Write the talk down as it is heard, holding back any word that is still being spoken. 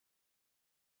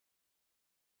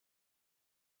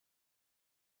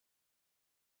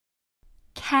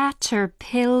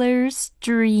caterpillar's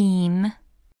dream.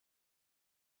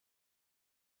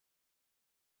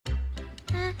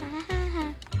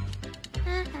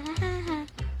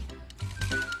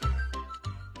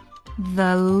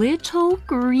 The little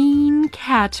green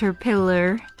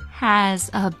caterpillar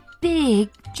has a big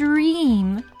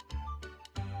dream.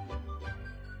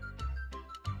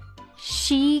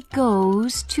 She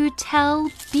goes to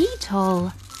tell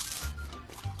Beetle.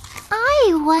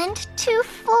 I want to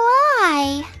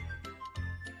fly.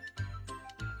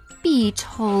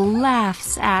 Beetle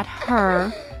laughs at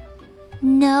her.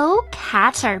 No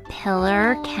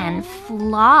caterpillar can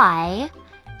fly.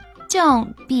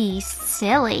 Don't be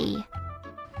silly.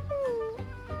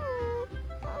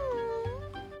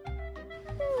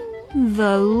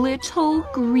 The little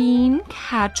green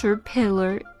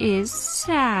caterpillar is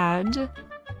sad.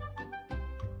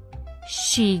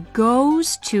 She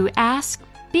goes to ask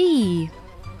Bee.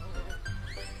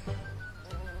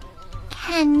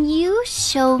 Can you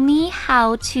show me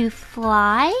how to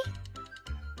fly?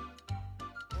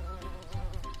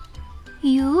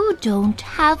 You don't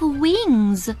have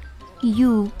wings.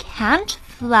 You can't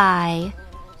fly,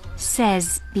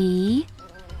 says Bee.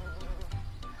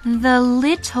 The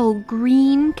little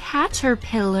green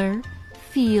caterpillar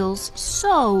feels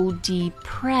so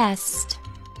depressed.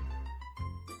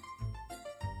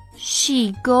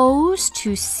 She goes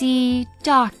to see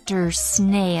Dr.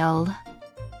 Snail.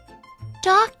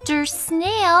 Dr.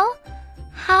 Snail,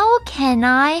 how can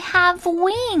I have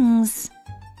wings?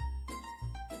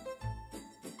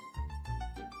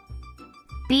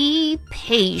 Be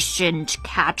patient,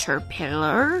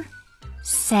 caterpillar,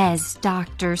 says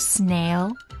Dr.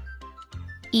 Snail.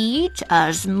 Eat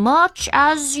as much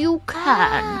as you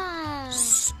can.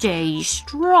 Stay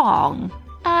strong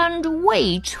and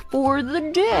wait for the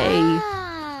day.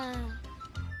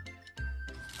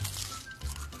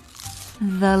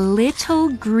 The little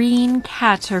green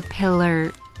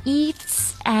caterpillar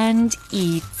eats and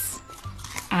eats,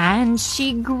 and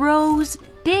she grows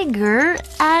bigger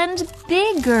and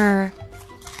bigger.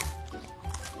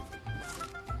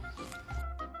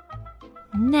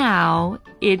 Now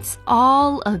it's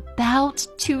all about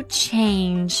to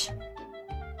change.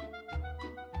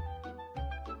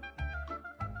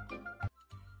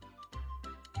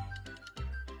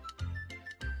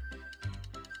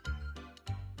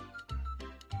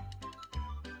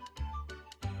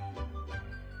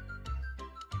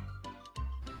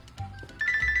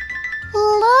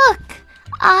 Look,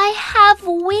 I have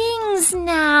wings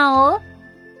now.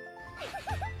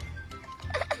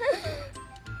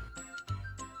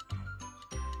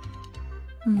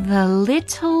 The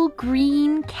little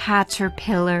green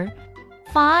caterpillar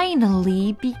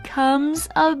finally becomes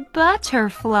a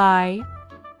butterfly.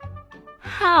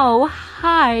 How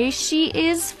high she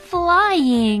is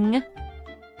flying!